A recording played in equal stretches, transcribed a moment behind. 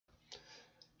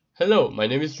Hello, my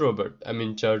name is Robert. I'm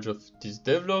in charge of this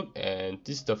devlog and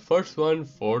this is the first one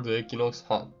for the Equinox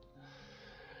Hunt.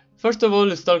 First of all,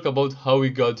 let's talk about how we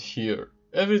got here.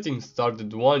 Everything started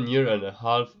 1.5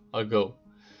 years ago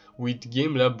with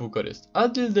Game Lab Bucharest.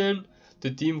 Until then,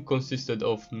 the team consisted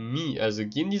of me as a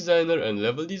game designer and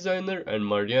level designer and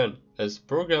Marianne as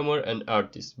programmer and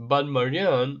artist. But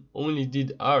Marianne only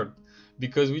did art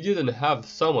because we didn't have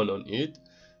someone on it.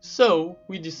 So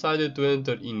we decided to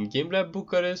enter in Game Lab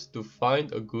Bucharest to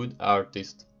find a good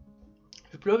artist.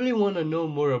 You probably want to know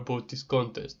more about this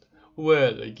contest.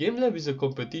 Well, a Game Lab is a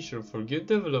competition for game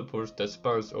developers that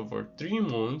spans over 3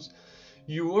 months.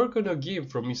 You work on a game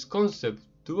from its concept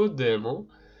to a demo,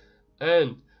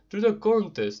 and through the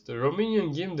contest, the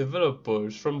Romanian game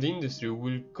developers from the industry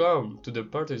will come to the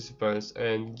participants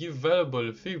and give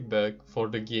valuable feedback for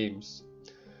the games.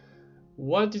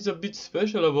 What is a bit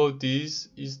special about this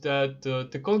is that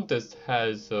the contest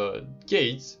has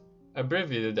gates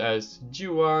abbreviated as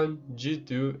G1,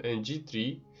 G2 and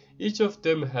G3. Each of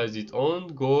them has its own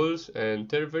goals and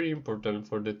they're very important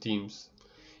for the teams.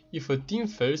 If a team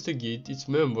fails the gate, its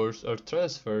members are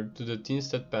transferred to the teams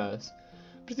that pass.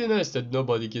 Pretty nice that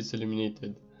nobody gets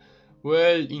eliminated.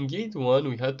 Well, in gate 1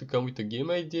 we had to come with a game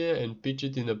idea and pitch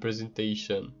it in a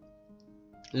presentation.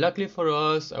 Luckily for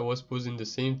us, I was put in the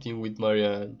same team with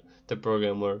Marianne, the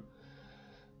programmer.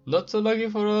 Not so lucky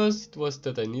for us, it was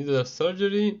that I needed a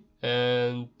surgery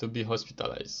and to be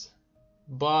hospitalized.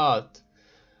 But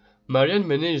Marianne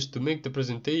managed to make the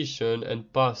presentation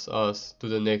and pass us to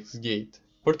the next gate.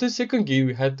 For the second gate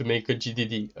we had to make a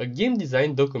GDD, a game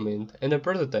design document and a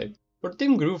prototype. Our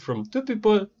team grew from 2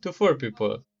 people to 4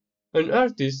 people, an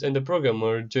artist and a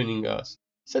programmer joining us.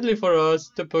 Sadly for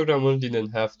us, the programmer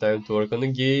didn't have time to work on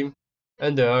the game,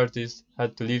 and the artist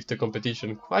had to leave the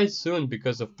competition quite soon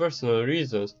because of personal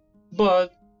reasons,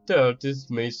 but the artist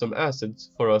made some assets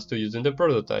for us to use in the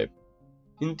prototype.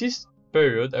 In this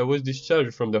period, I was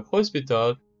discharged from the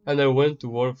hospital and I went to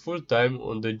work full-time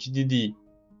on the GDD.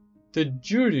 The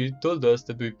jury told us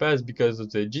that we passed because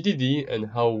of the GDD and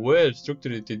how well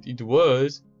structured it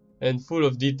was and full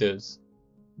of details.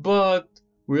 But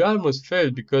we almost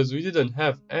failed because we didn't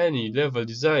have any level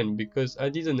design because I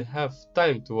didn't have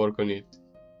time to work on it.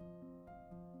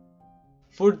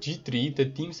 For G3, the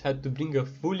teams had to bring a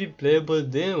fully playable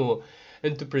demo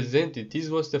and to present it. This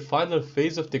was the final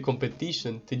phase of the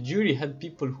competition. The jury had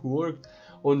people who worked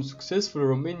on successful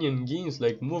Romanian games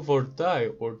like Move or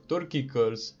Die or Turkey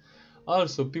Curse.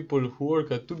 Also people who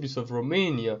work at Ubisoft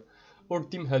Romania. Our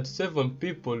team had 7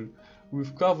 people.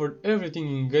 We've covered everything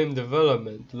in game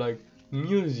development like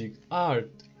music,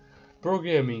 art,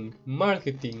 programming,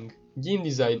 marketing, game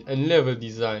design and level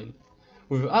design.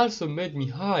 We've also met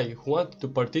Mihai, who wanted to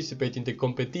participate in the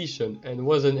competition and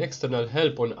was an external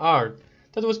help on art.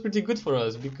 That was pretty good for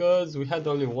us because we had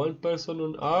only 1 person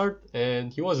on art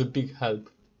and he was a big help.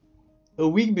 A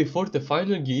week before the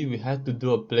final gate we had to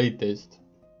do a playtest.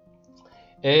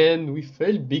 And we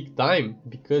failed big time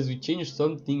because we changed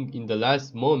something in the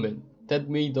last moment. That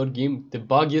made our game the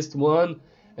buggiest one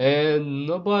and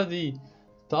nobody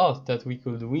thought that we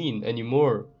could win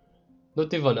anymore.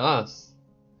 Not even us.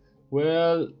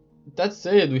 Well, that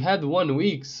said, we had 1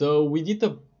 week, so we did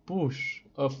a push,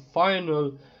 a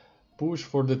final push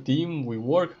for the team. We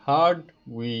worked hard,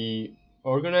 we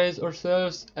organized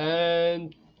ourselves,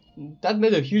 and that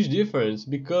made a huge difference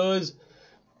because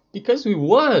we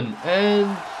won, and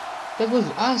that was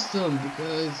awesome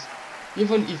because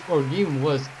even if our game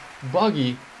was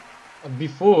buggy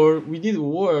before, we did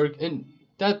work and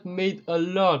that made a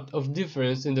lot of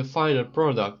difference in the final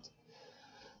product.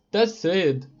 That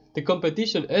said, the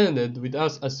competition ended with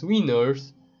us as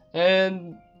winners,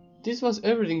 and this was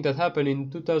everything that happened in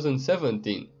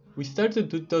 2017. We started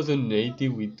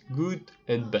 2018 with good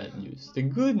and bad news. The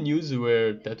good news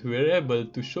were that we were able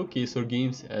to showcase our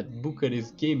games at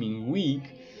Bucharest Gaming Week,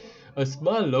 a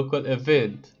small local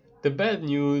event. The bad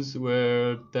news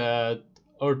were that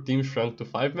our team shrank to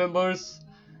 5 members.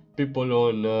 People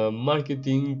on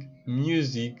marketing,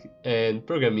 music and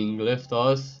programming left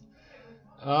us.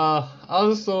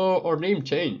 Also, our name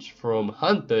changed from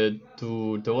Hunted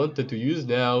to the one that we use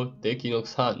now, the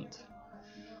Equinox Hunt.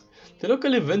 The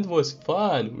local event was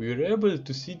fun. We were able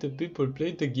to see the people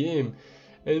play the game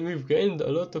and we've gained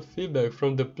a lot of feedback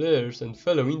from the players and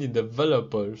fellow indie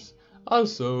developers.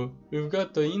 Also, we've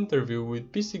got an interview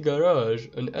with PC Garage,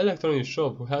 an electronic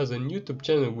shop who has a YouTube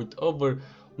channel with over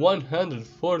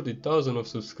 140,000 of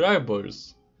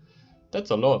subscribers.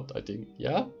 That's a lot, I think,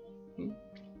 yeah?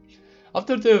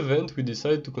 After the event, we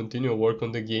decided to continue work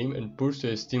on the game and push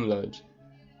to a Steam launch.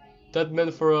 That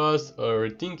meant for us a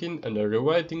rethinking and a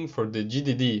rewriting for the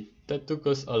GDD. that took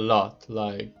us a lot,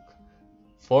 like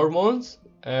 4 months,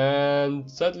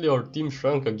 and sadly our team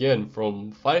shrunk again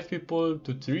from 5 people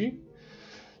to 3.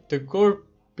 The core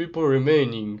people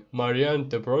remaining, Marianne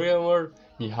the programmer,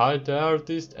 Mihai the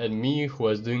artist, and me who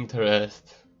was doing the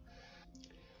rest.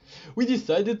 We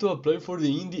decided to apply for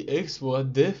the Indie Expo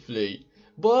at Devplay,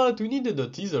 but we needed a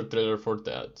teaser trailer for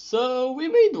that, so we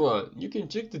made one. You can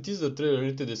check the teaser trailer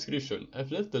in the description,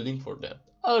 I've left a link for that.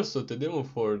 Also, the demo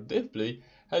for Devplay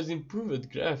has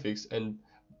improved graphics and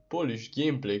polished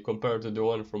gameplay compared to the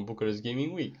one from Bucharest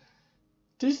Gaming Week.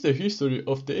 This is the history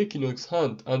of the Equinox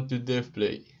Hunt until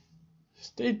Devplay.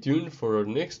 Stay tuned for our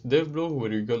next devlog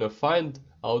where you're gonna find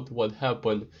out what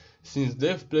happened since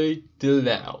Devplay till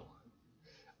now.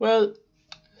 Well,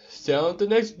 see you on the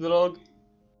next vlog.